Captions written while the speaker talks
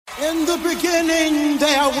In the beginning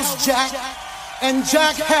there was Jack, and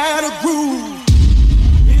Jack had a groove.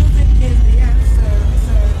 Music is the answer.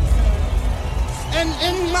 And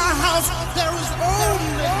in my house there is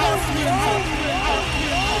only house music.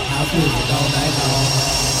 House music all night long.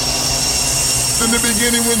 In the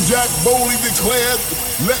beginning when Jack boldly declared,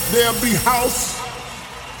 "Let there be house,"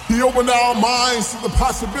 he opened our minds to the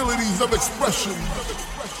possibilities of expression.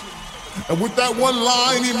 And with that one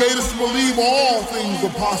line, he made us believe all things were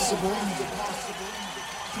possible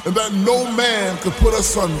and that no man could put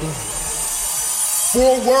us under.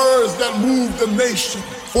 4 words that moved the nation,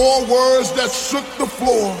 4 words that shook the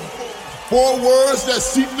floor, 4 words that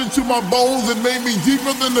seeped into my bones and made me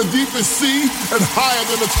deeper than the deepest sea and higher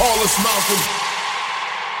than the tallest mountain.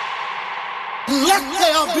 Let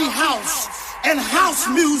there be house, and house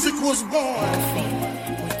music was born.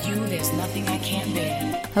 With you, there's nothing I can't bear.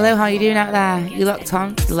 Hello, how are you doing out there? You locked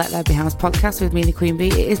on to the Let There Be House podcast with me, the Queen Bee.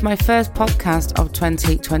 It is my first podcast of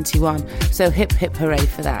 2021, so hip hip hooray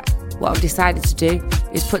for that. What I've decided to do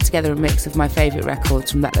is put together a mix of my favourite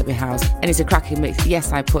records from Let There Be House, and it's a cracking mix.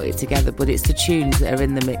 Yes, I put it together, but it's the tunes that are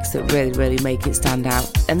in the mix that really make it stand out.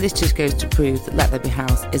 And this just goes to prove that Let There Be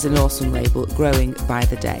House is an awesome label growing by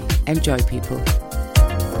the day. Enjoy, people.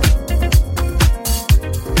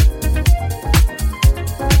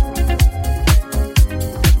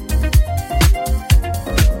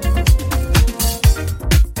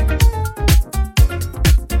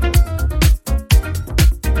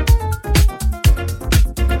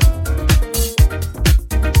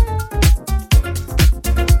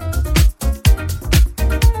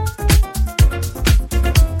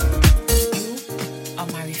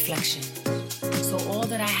 So all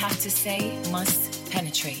that I have to say must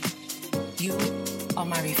penetrate. You are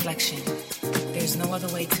my reflection. There's no other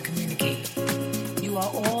way to communicate. You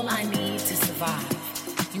are all I need to survive.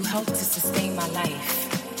 You help to sustain my life.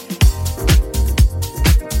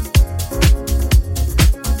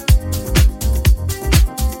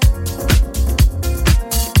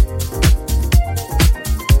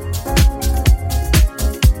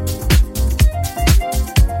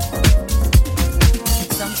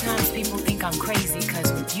 I'm crazy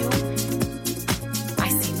because with you, I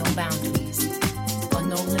see no boundaries, a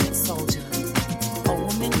no-limit soldier, a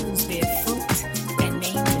woman who's bare fruit and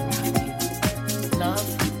named after you. Love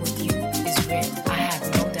with you is real. I have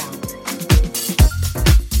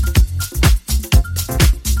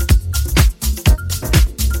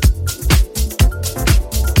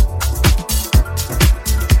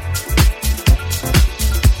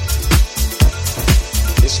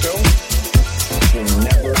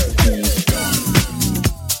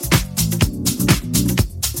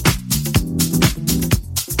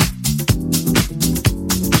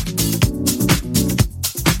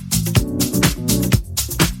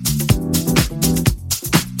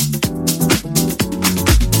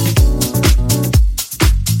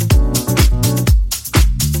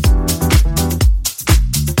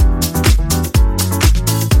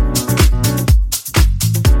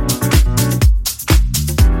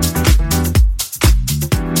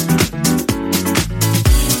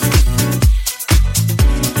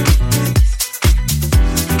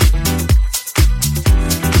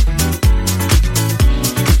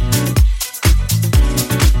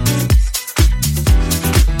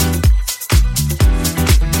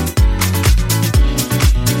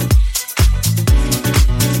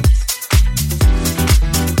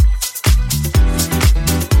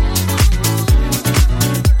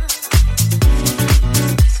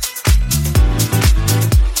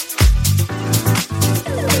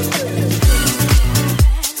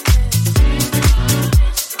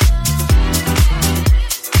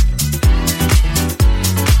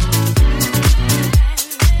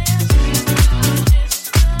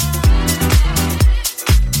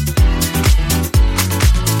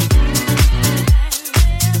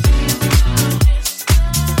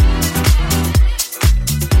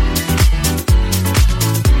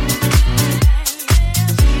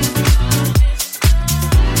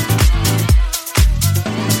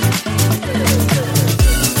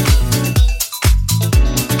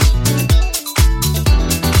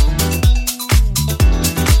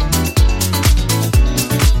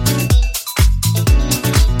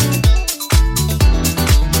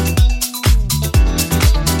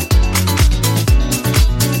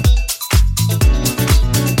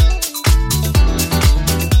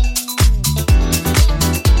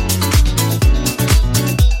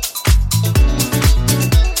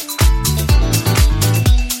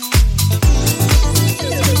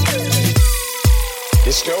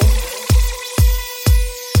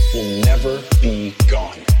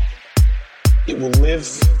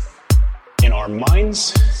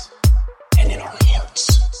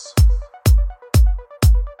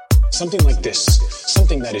something like this,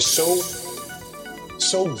 something that is so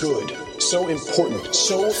good, so important,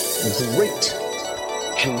 so great,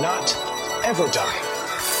 cannot ever die.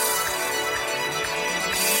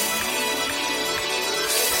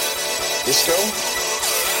 Disco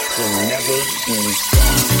will never be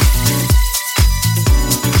gone.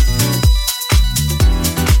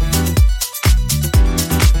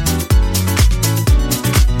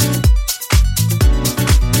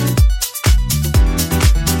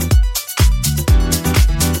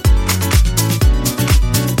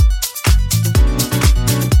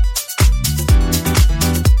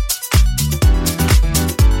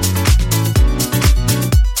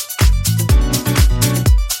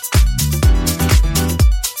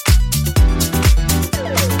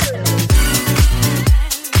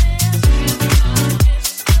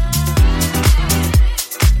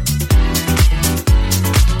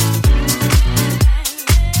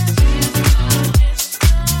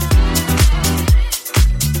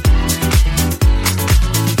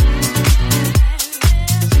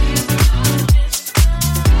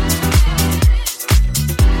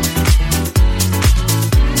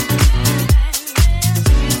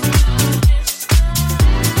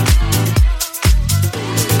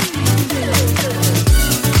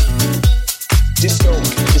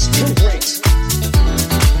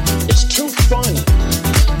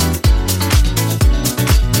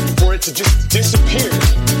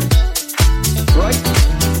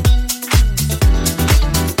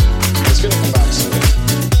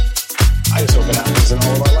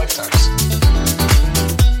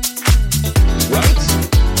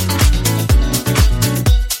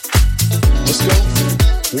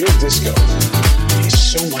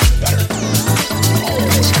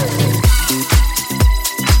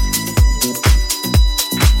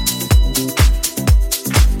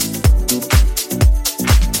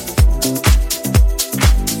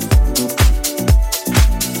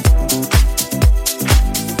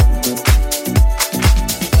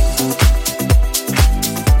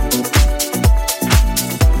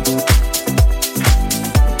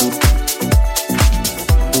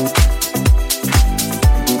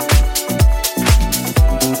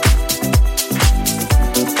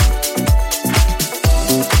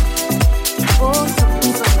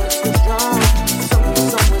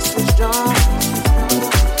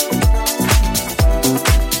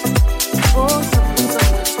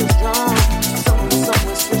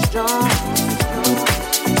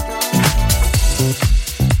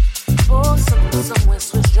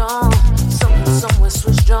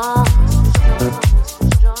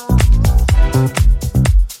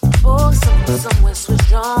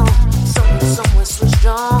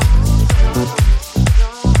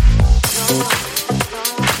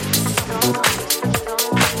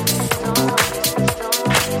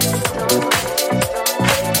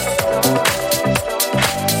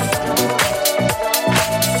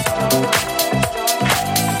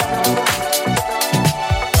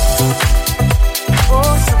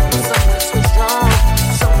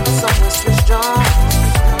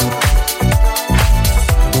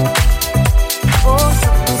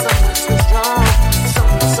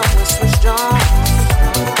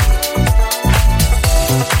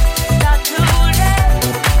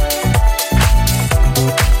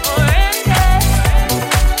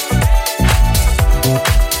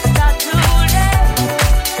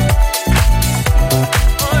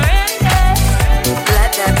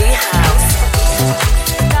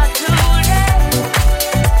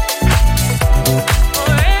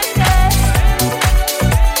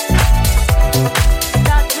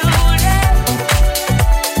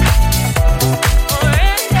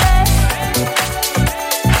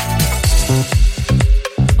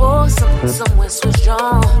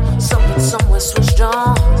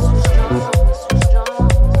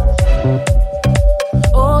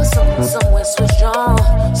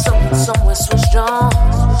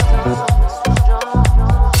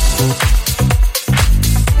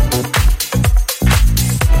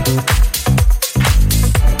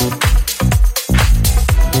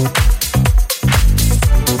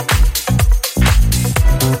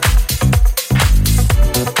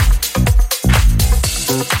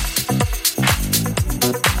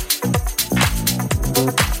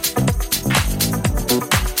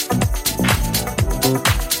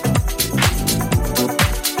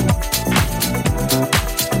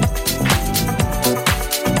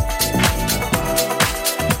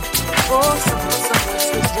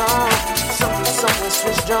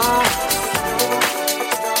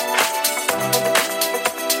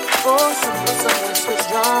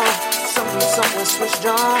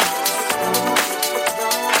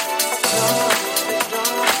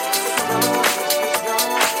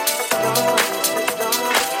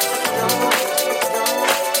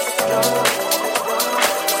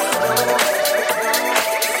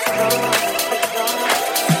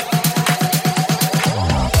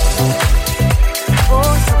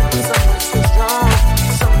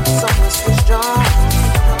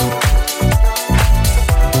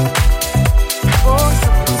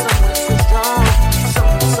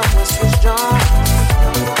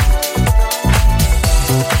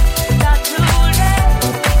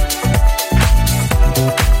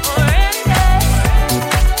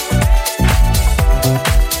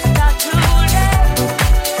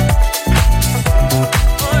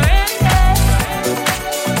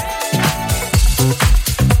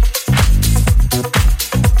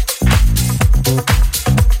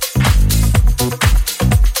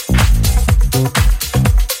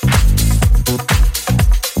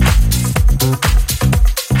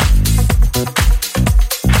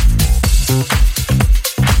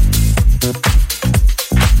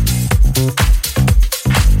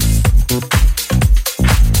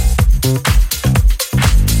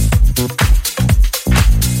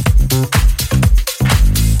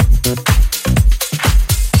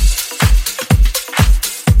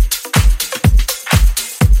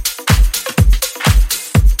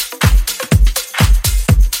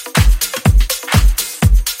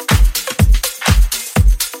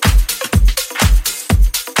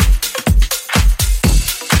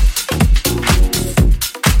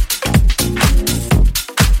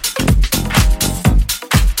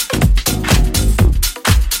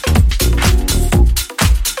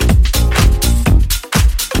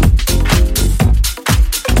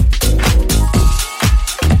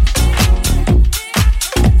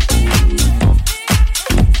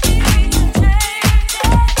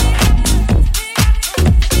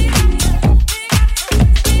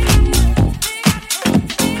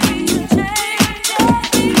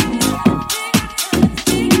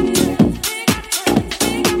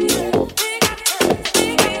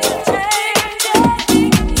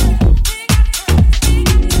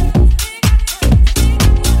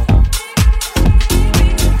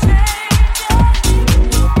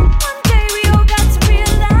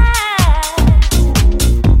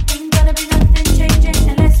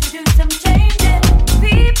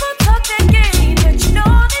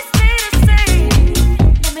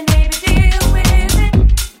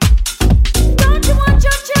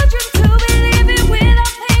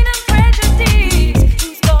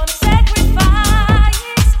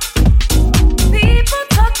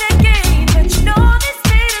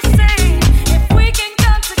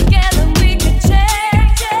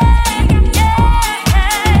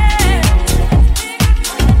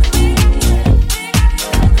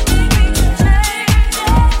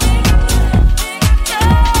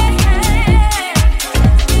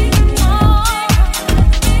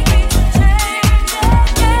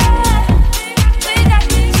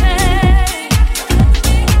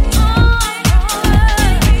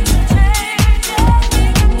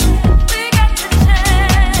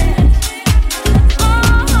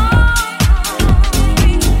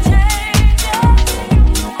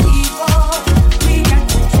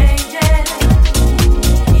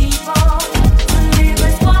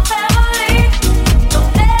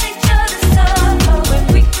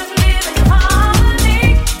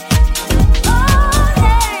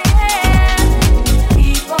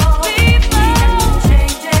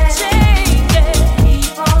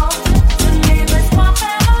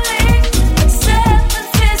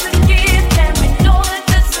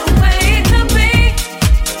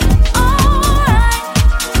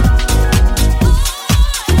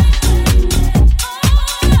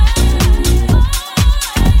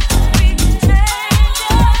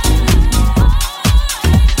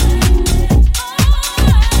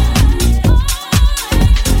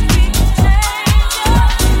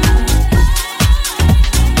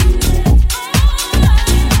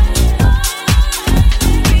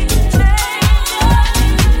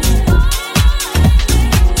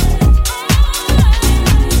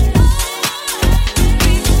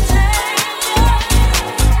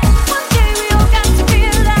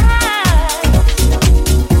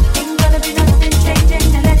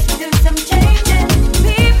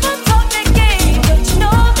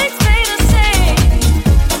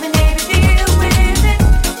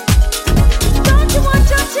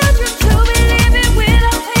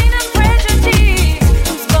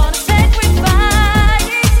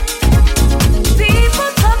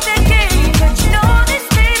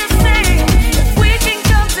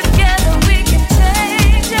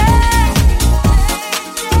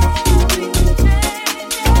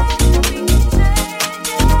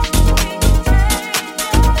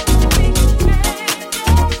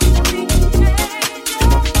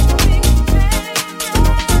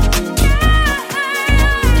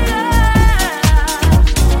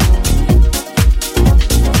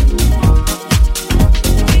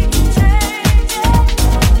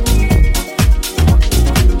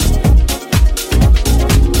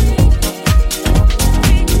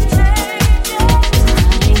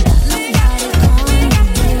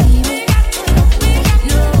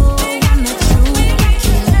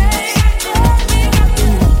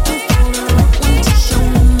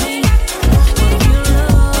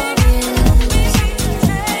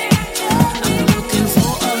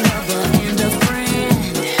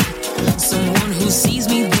 sees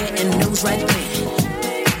me there and knows right then.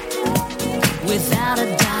 Without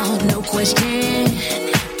a doubt, no question,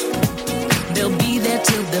 they'll be there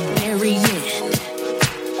till the very end.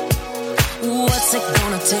 What's it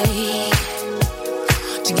gonna take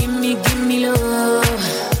to give me love?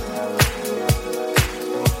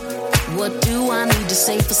 What do I need to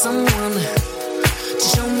say for someone to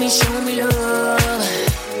show me love?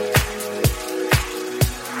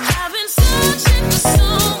 I've been searching for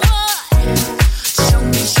someone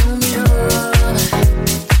to show me love.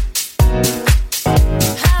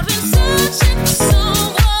 I've been searching for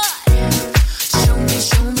someone to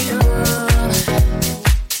show me love.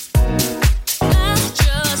 I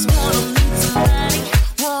just wanna meet somebody,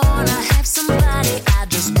 wanna have somebody. I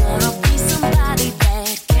just wanna be somebody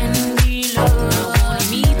that can be loved. I wanna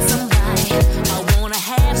meet somebody, I wanna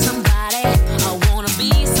have somebody, I wanna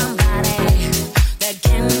be somebody that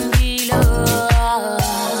can be loved.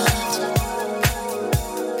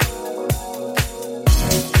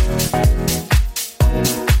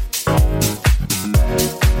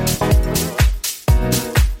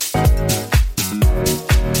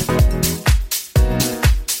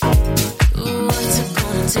 What's it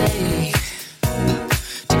gonna take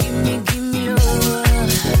to give me love?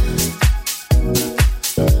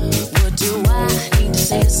 What do I need to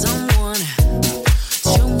say to someone to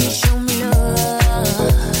show me love?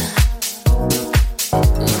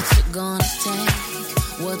 What's it gonna take?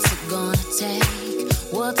 What's it gonna take?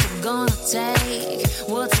 What's it gonna take?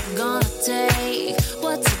 What's it gonna take?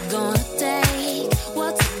 What's it gonna take?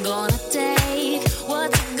 What's it gonna take?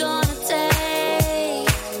 What's it gonna take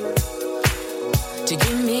to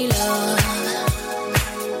give me love?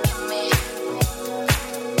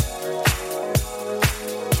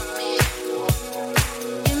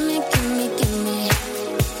 Give me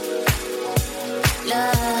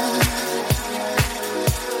love.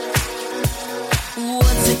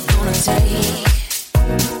 What's it gonna take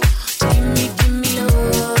to give me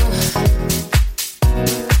love?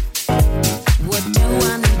 What do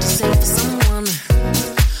I need to say for someone to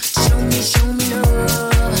show me love?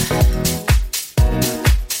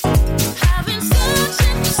 I've been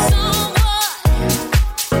searching for someone.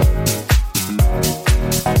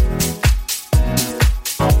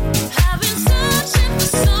 I've been searching for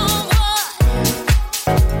someone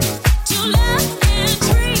to love and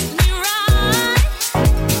treat me right.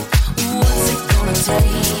 What's it gonna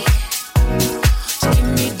take to give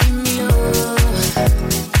me love?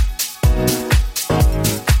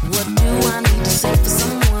 What do I need to say for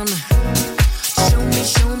someone to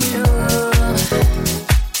show me love?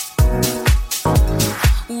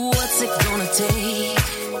 What's it gonna take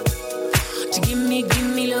to give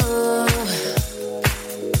me love?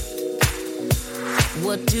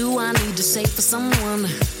 What do I need to say for someone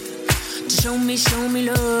to show me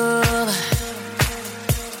love?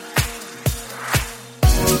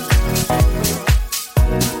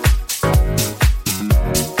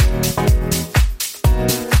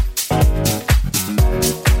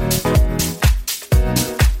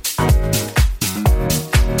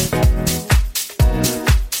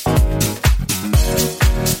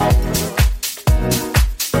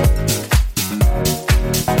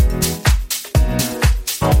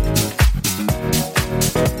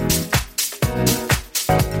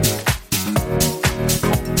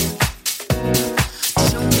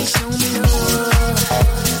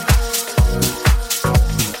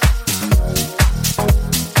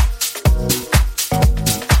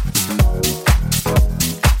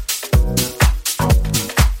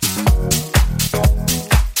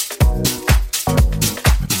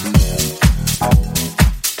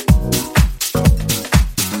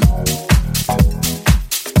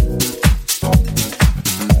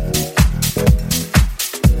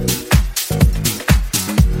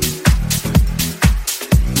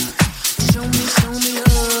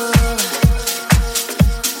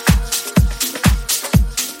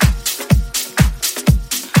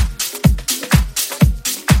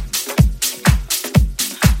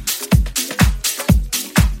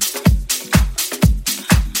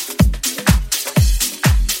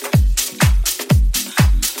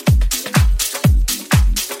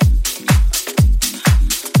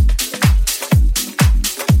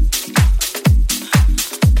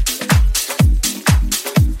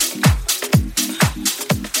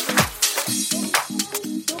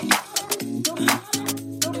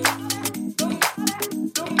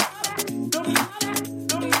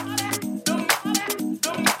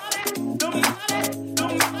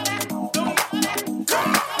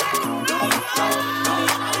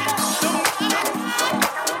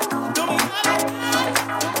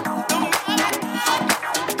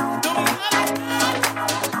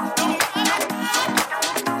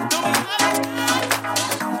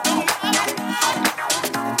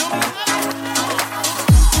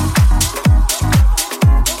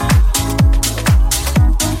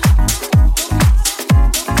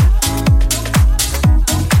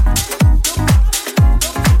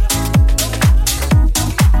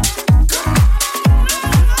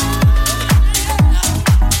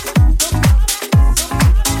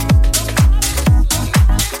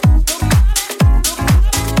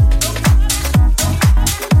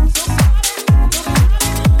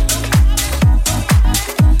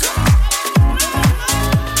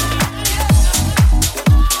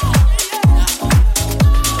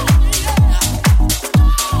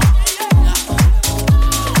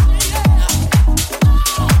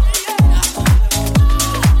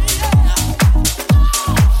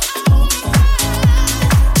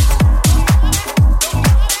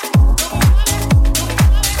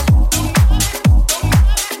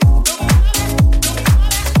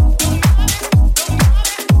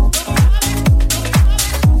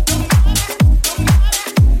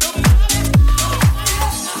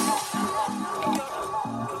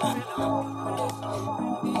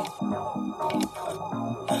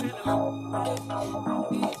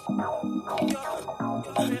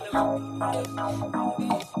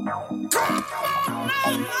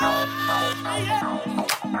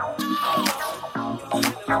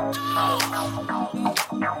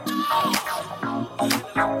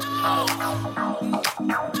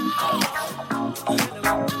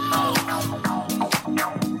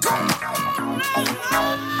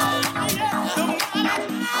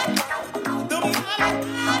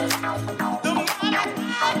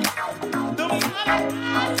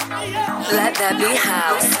 Let that be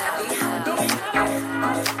house.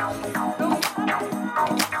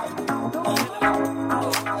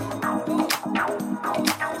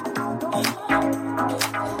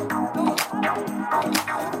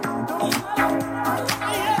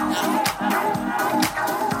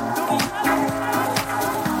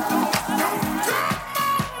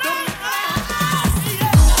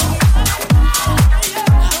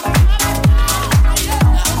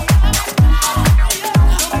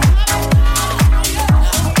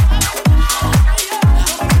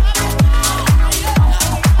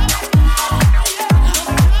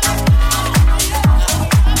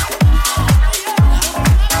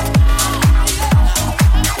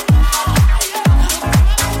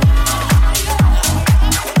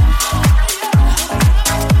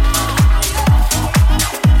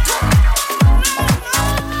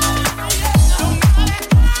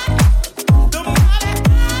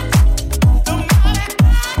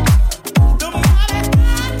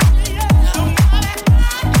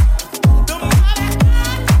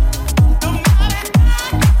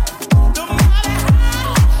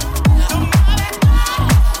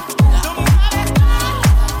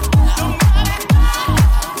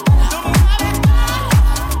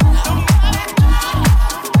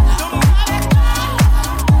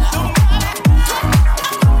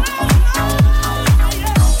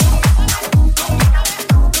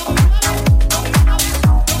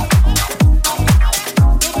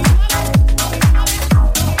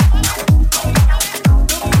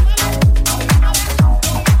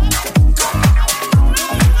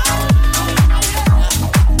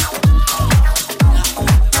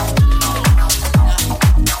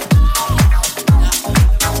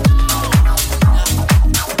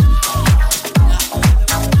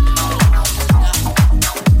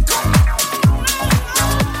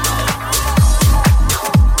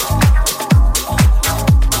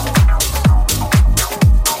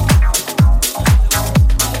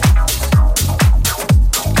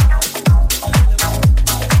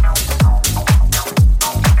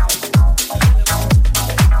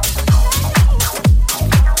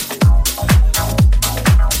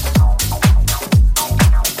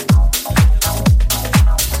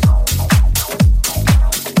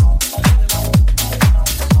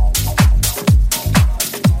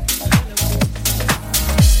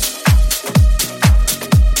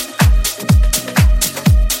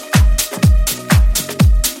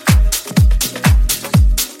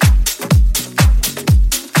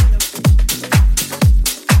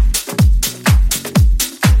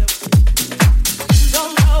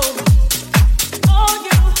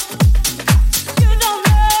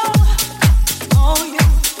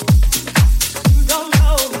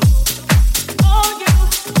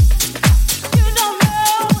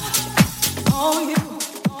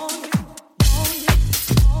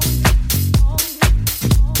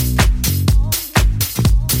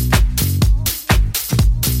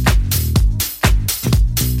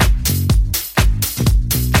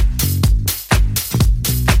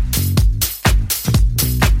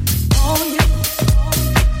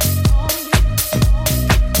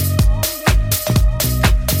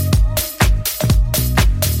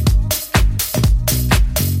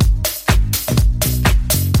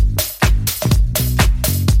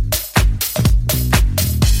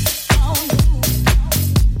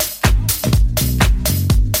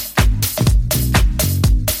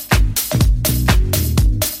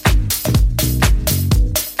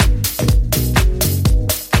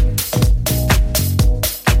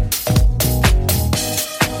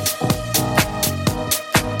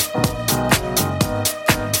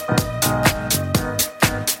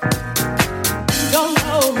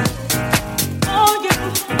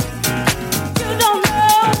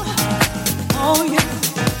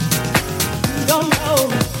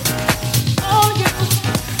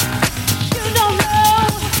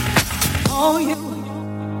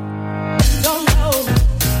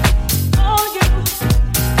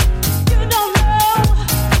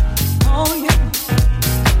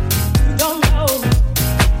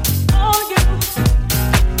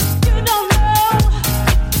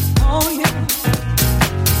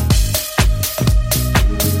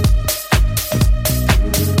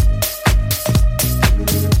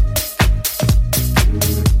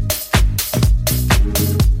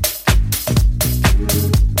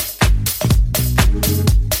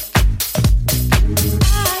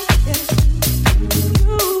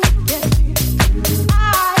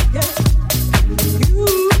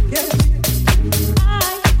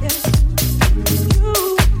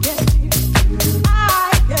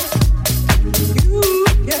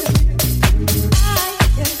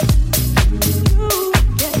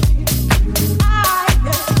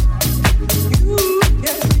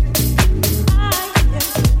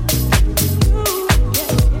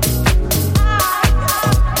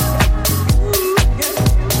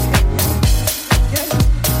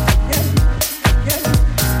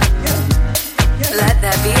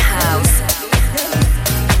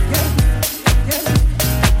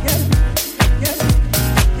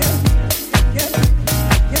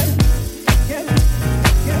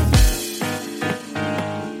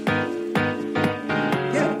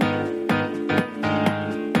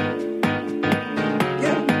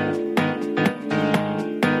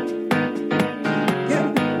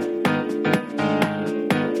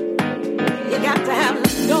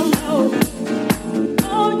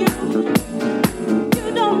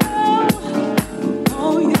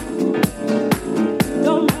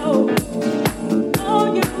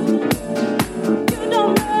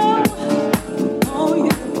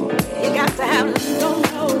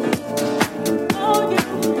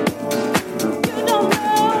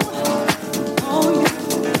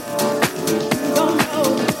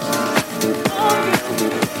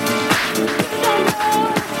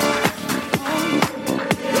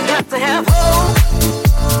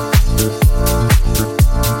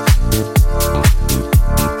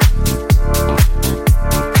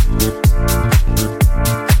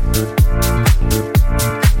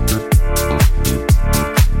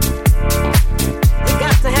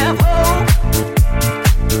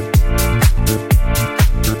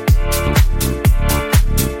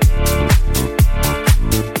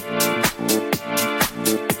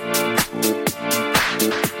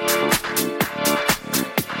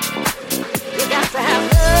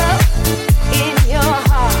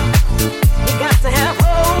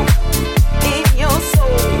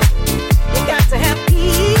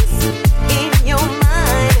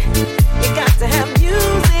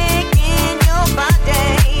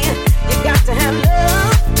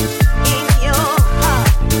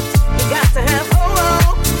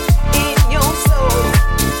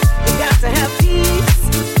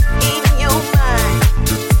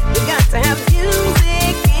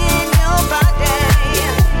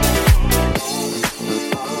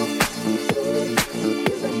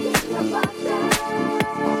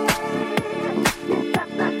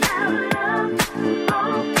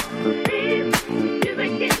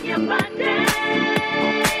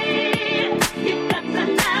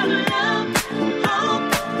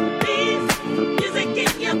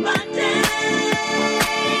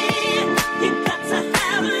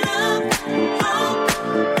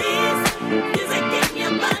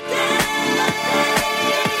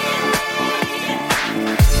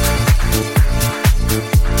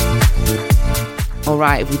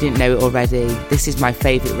 alright if we didn't know it already. This is my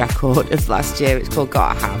favourite record of last year. It's called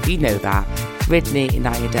Gotta Have, you know that. Ridney,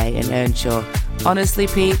 Inaya Day and Earnshaw. Honestly,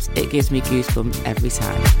 peeps, it gives me goosebumps every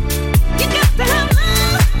time. You got to have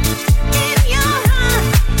love in your heart.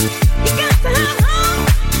 You got to have hope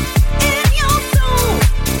in your soul.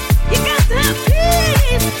 You got to have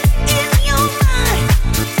peace in your mind.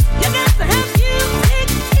 You got to have music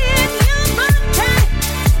in your body.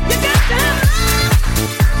 You got to have love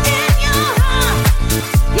in your heart.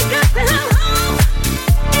 You got to have hope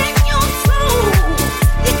in your soul.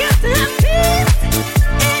 You got to have peace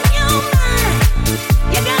in your mind.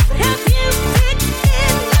 You got to have music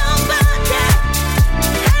in your body.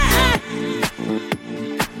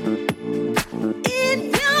 In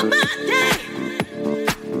your body.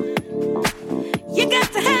 You got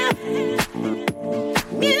to have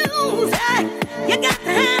music. You got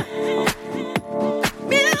to have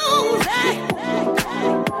music.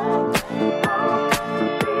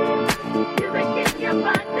 Music in your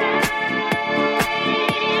body.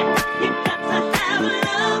 You got to have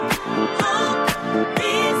love, hope,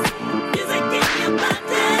 peace. Music in your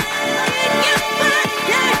body. In your body.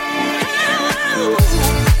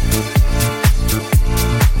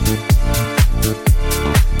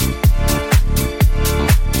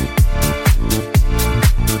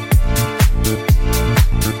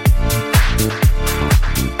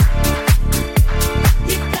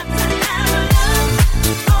 You got to have love,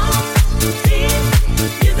 hope, peace.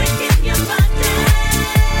 Music in your body. You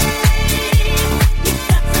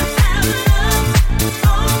got to have love,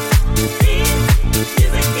 hope, peace.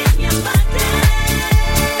 Music in your body.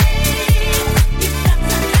 You got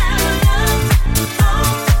to have love,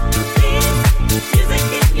 hope, peace. Music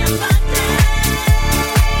in your body.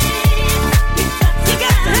 You got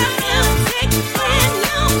to have music in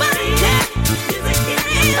your body. Music in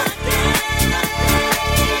your body.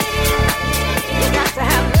 You got to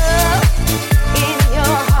have love in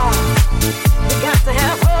your heart. You got to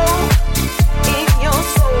have hope in your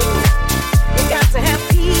soul. You got to have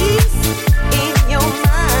peace in your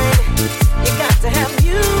mind. You got to have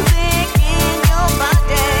music in your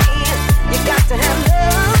body. You got to have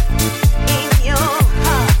love in your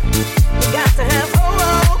heart. You got to have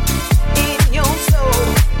hope in your soul.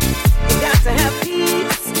 You got to have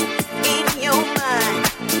peace in your mind.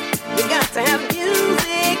 You got to have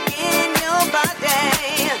music in your body.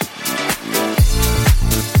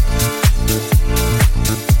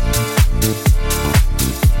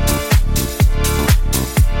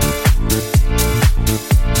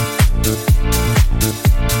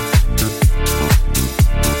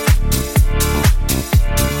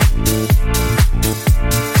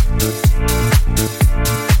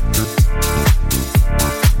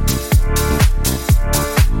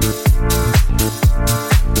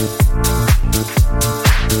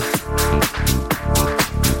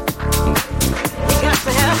 You got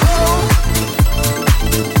to have hope. You got to have hope.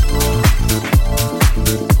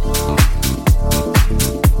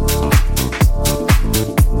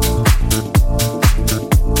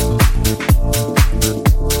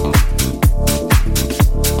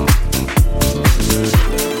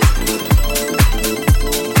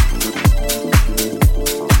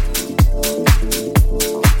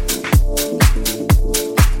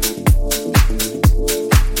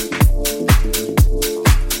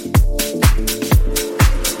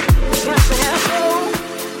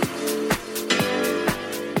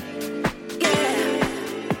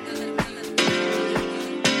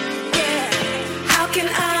 How can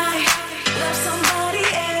I love somebody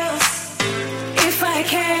else if I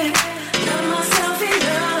can't love myself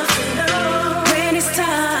enough to know when it's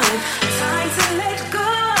time to let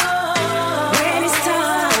go? When it's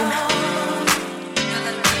time.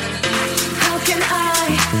 How can I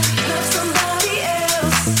love somebody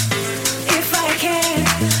else if I can't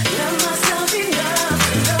love myself enough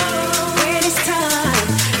to know when it's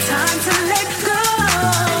time to let go?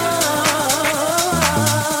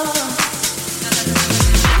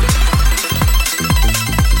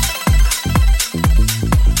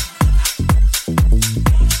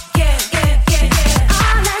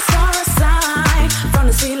 Unless for a sign from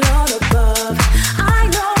the ceiling above, I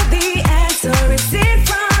know the answer is in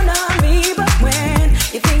front of me. But when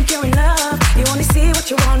you think you're in love, you only see what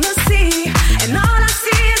you wanna see, and all I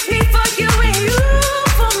see is me for you and you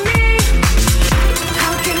for me.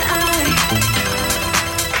 How can I,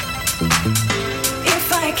 if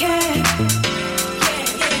I can,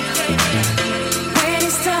 when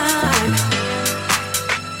it's time,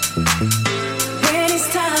 when it's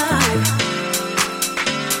time?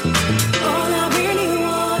 All I really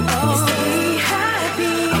want is to be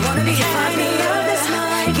happy. I wanna be happy of this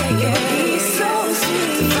night. Yeah, be so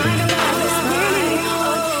sweet. To find out all I really want.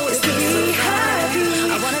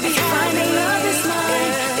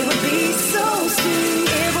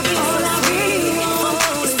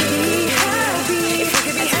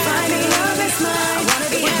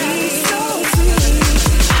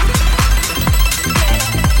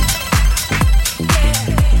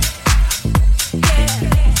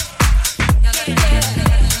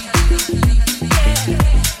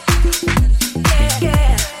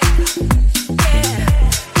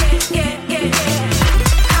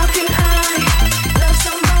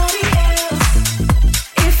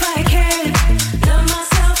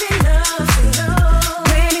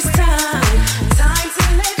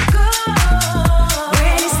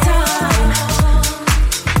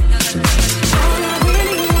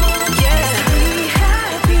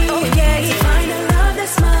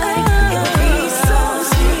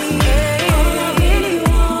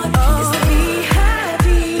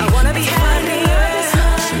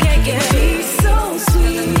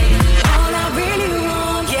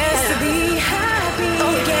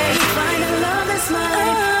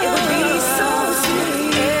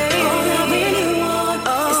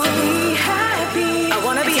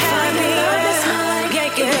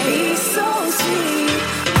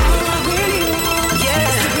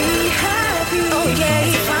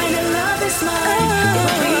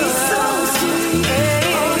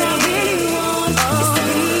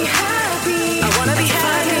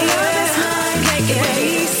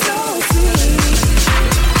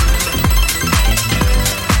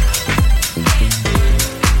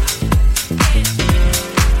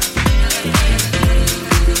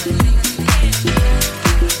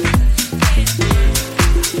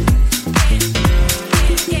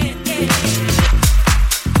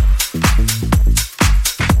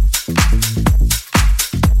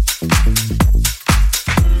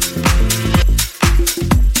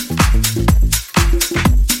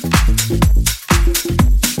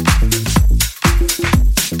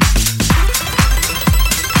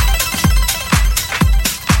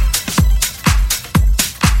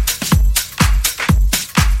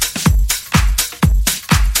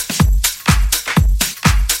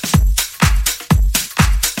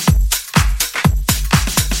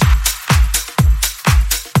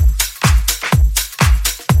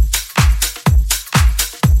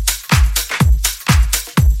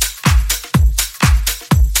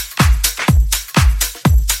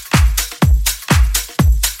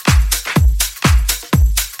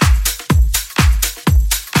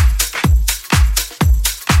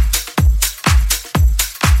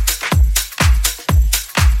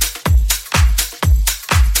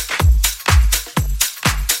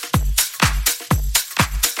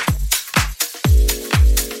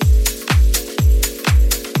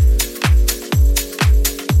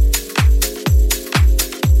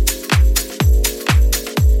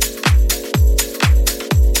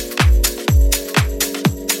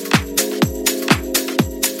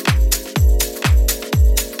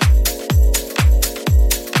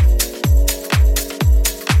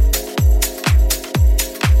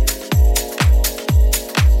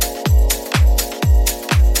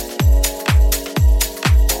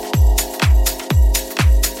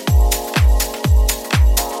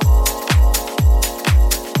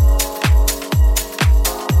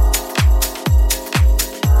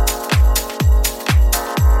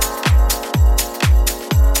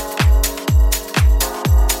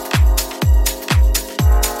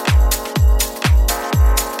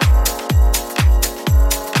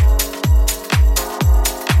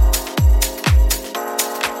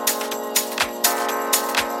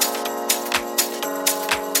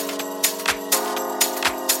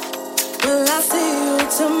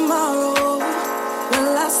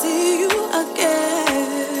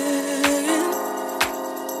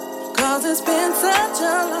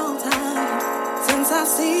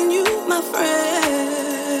 seen you, my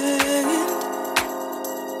friend.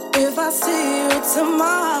 If I see you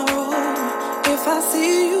tomorrow, if I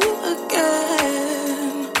see you again,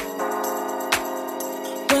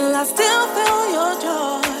 will I still feel your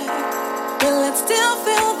joy? Will it still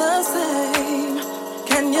feel the same?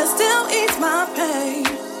 Can you still ease my pain?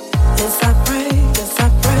 Yes, I pray, yes, I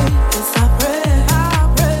pray, yes, I pray.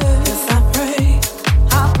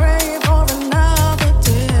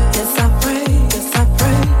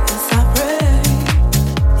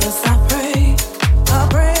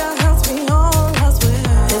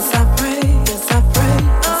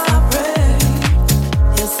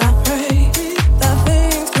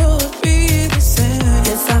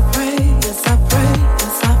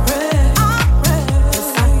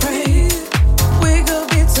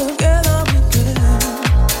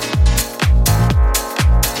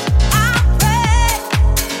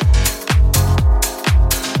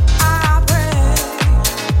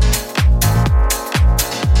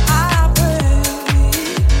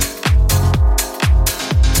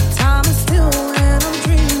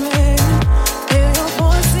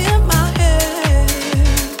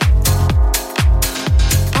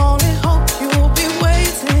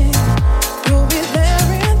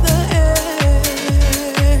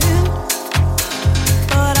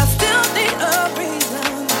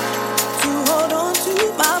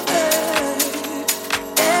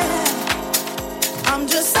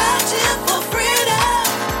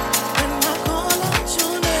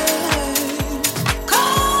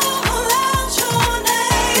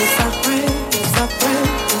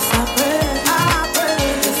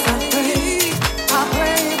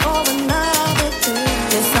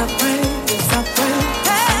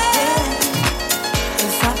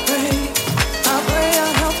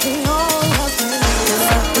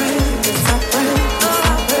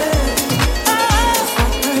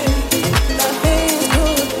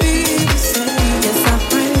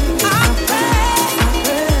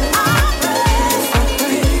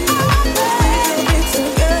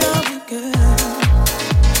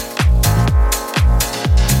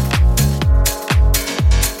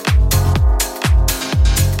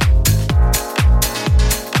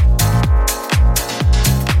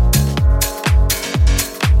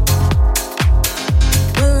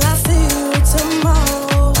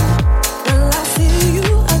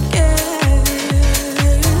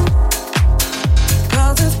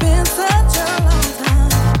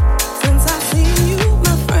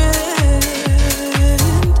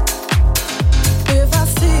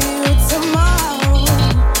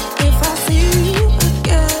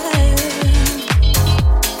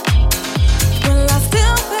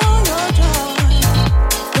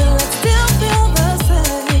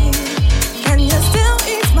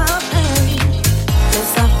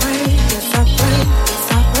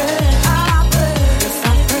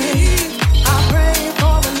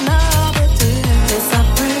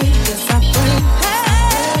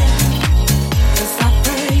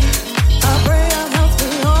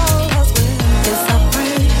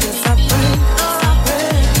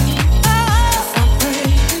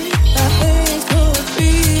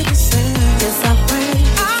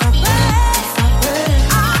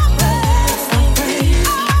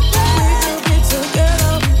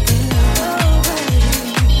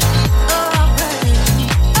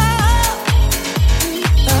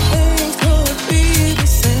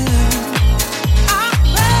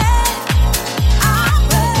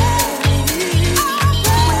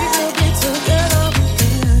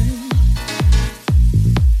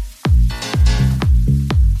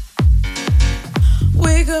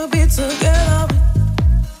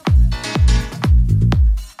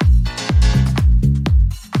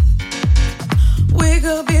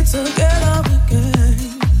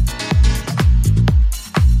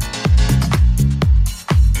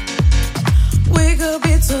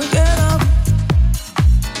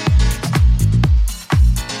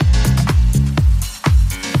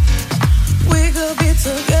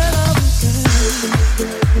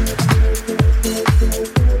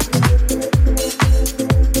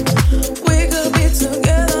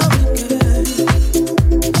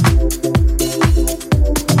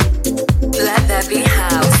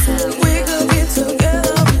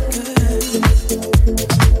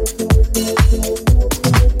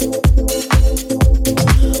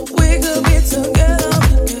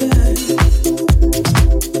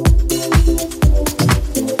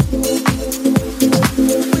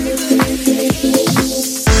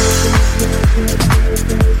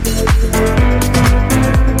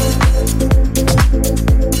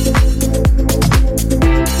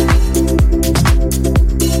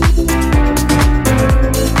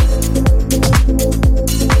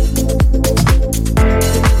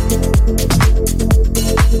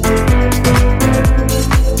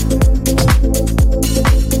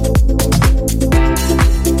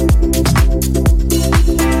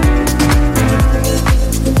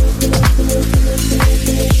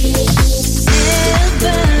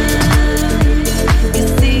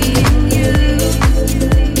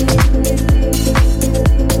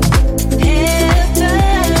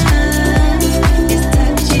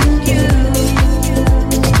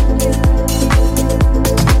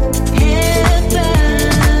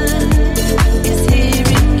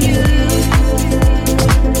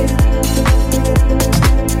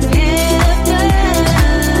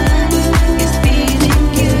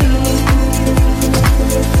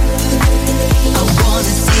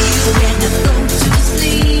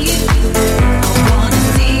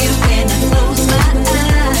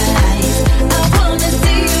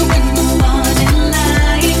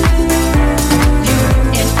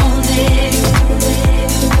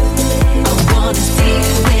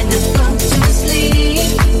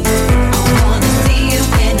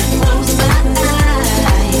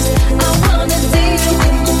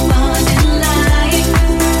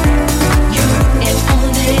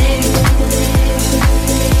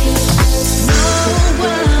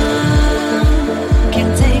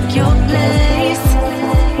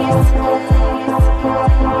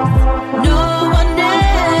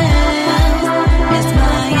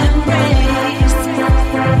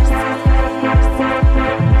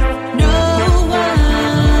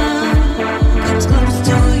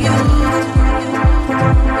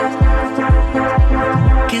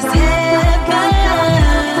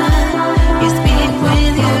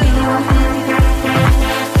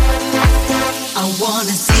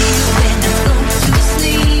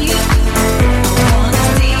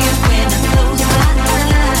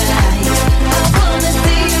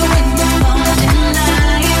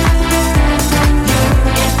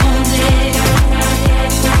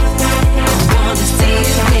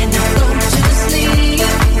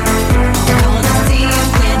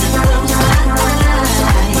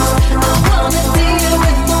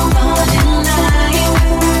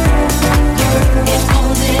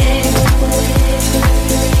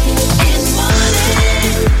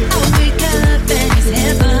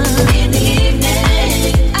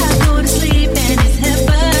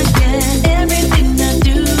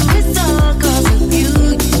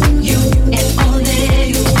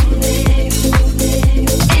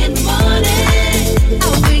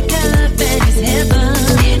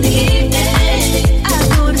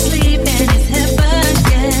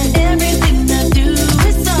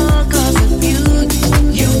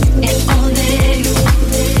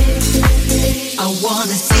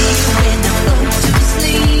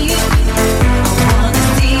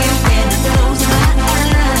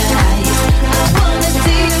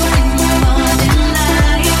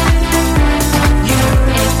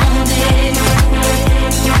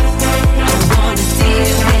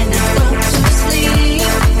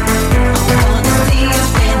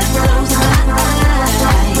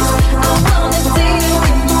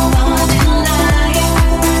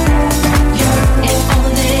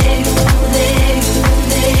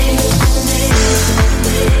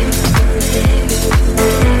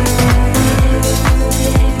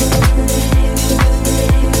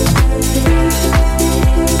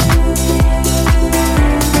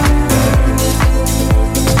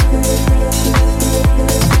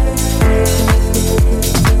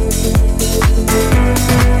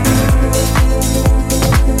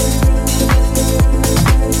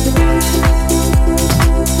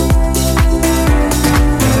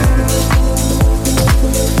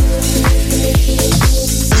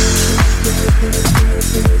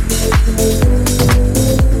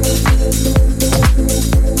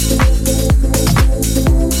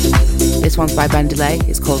 one's by Ben DeLay,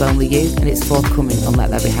 it's called Only You, and it's forthcoming on Let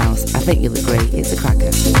There Be House. I think you'll agree, it's a cracker.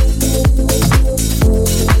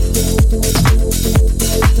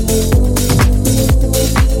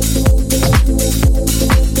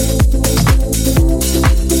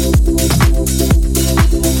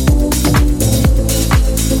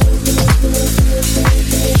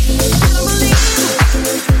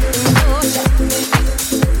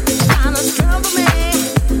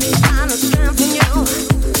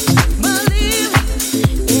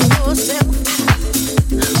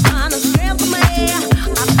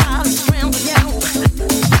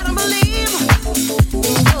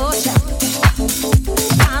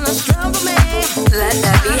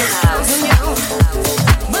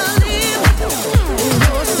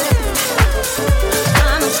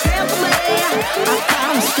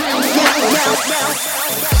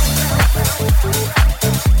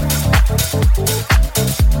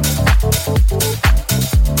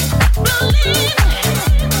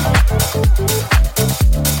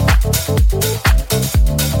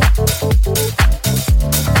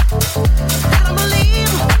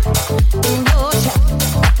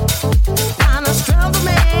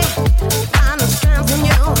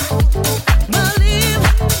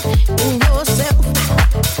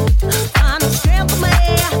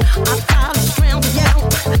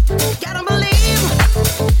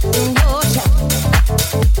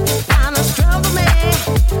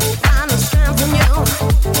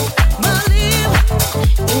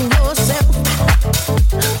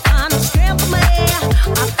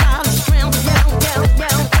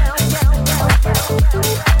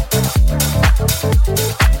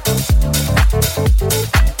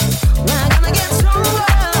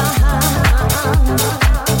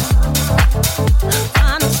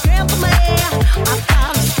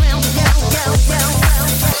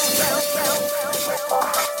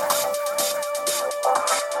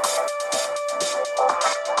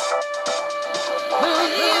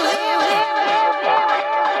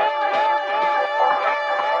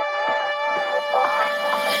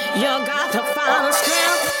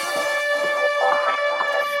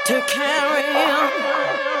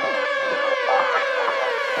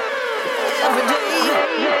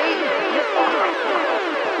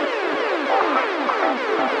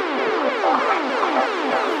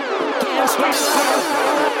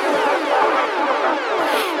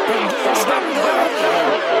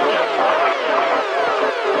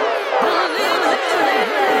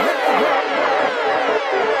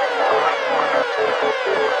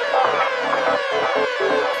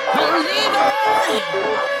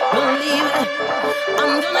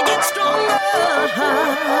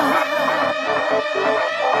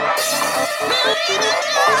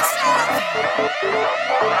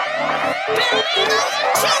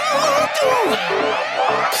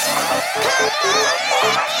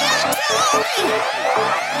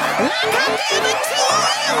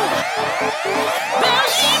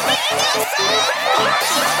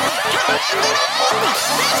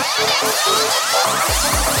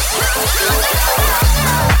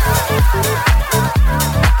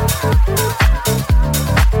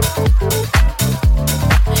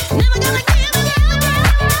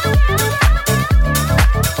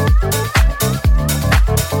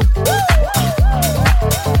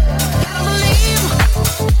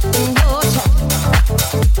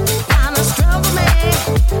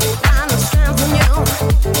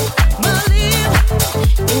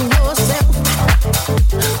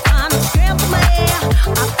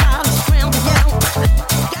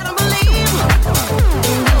 Gotta believe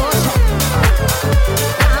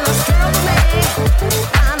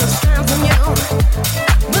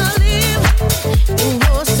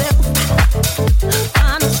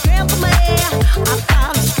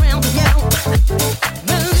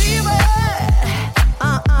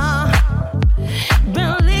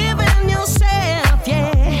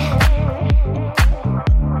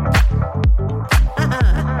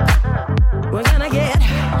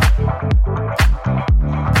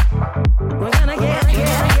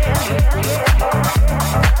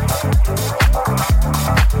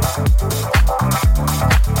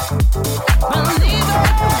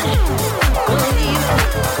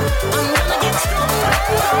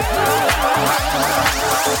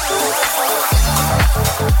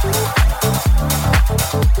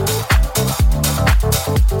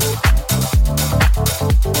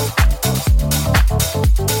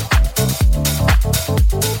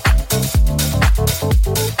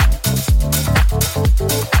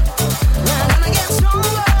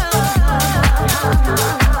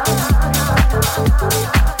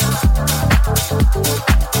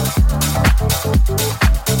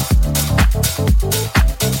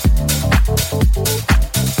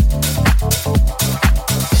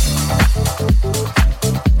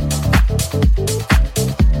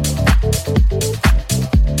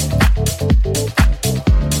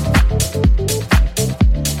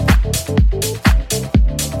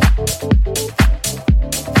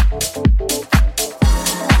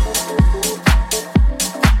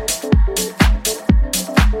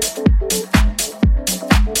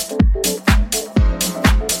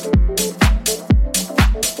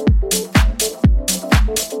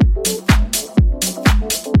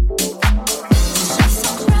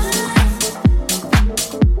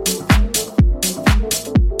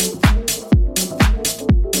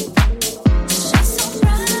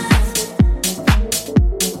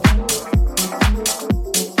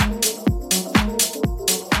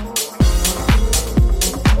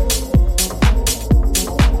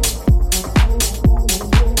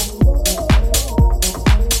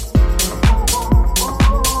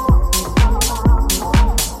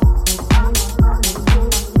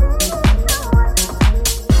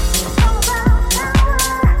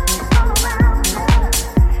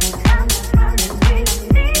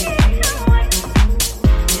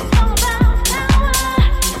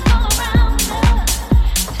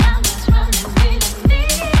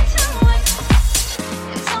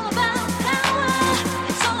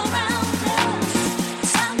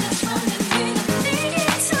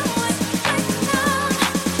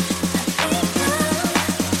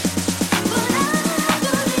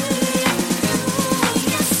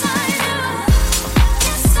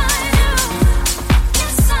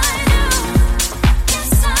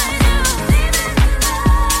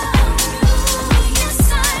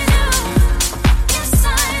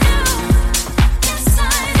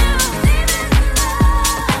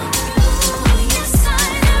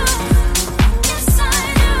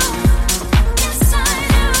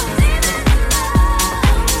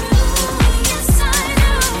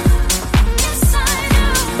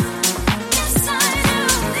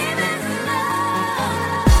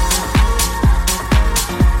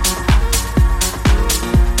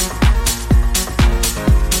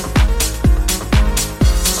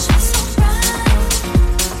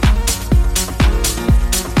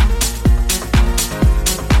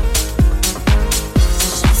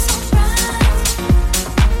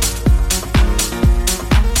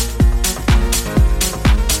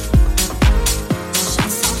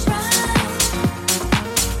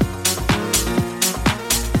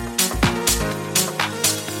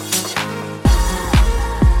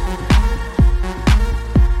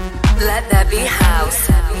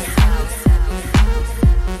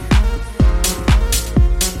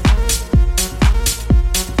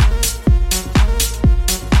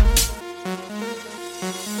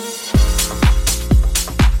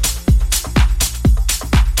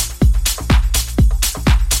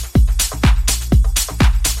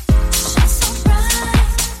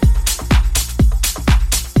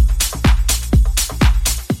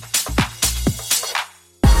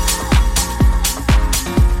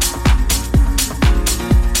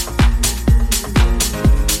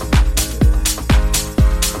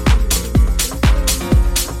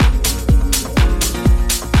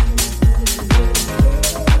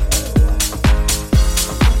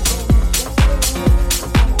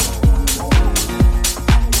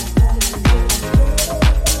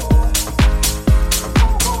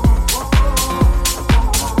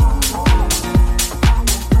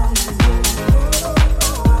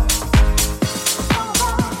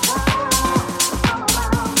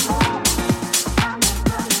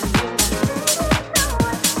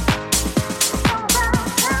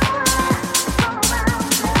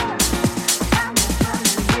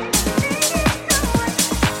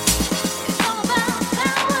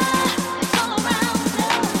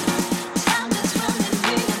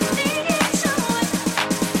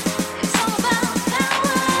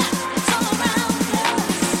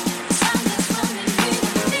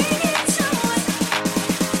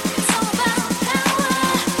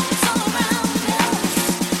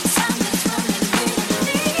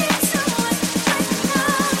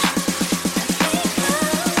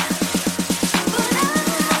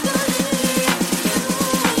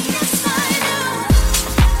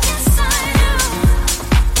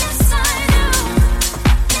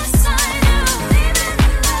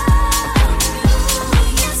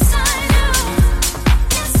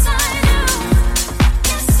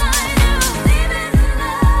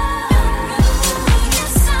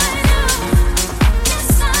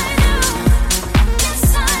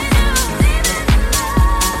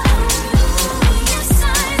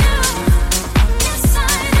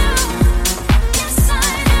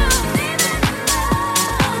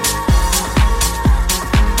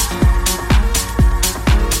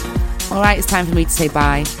Right, it's time for me to say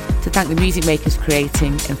bye, to thank the music makers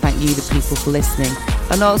creating and thank you, the people, for listening,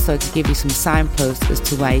 and also to give you some signposts as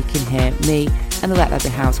to where you can hear me and the Let There Be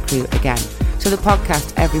House crew again. So the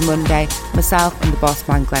podcast every Monday, myself and the boss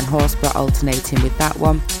man Glenn Horsburgh alternating with that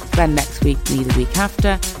one, Glenn next week, me the week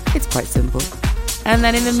after. It's quite simple. And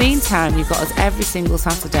then in the meantime, you've got us every single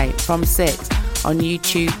Saturday from 6 on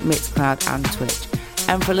YouTube, Mixcloud and Twitch,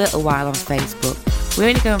 and for a little while on Facebook. We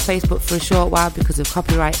only go on Facebook for a short while because of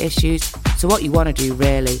copyright issues, so what you want to do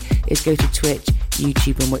really is go to Twitch,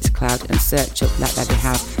 YouTube and Mixcloud and search up Let There Be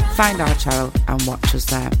House, find our channel and watch us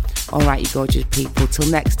there. Alright, you gorgeous people, till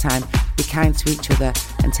next time, be kind to each other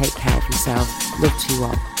and take care of yourselves. Love to you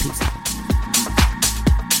all. Peace out.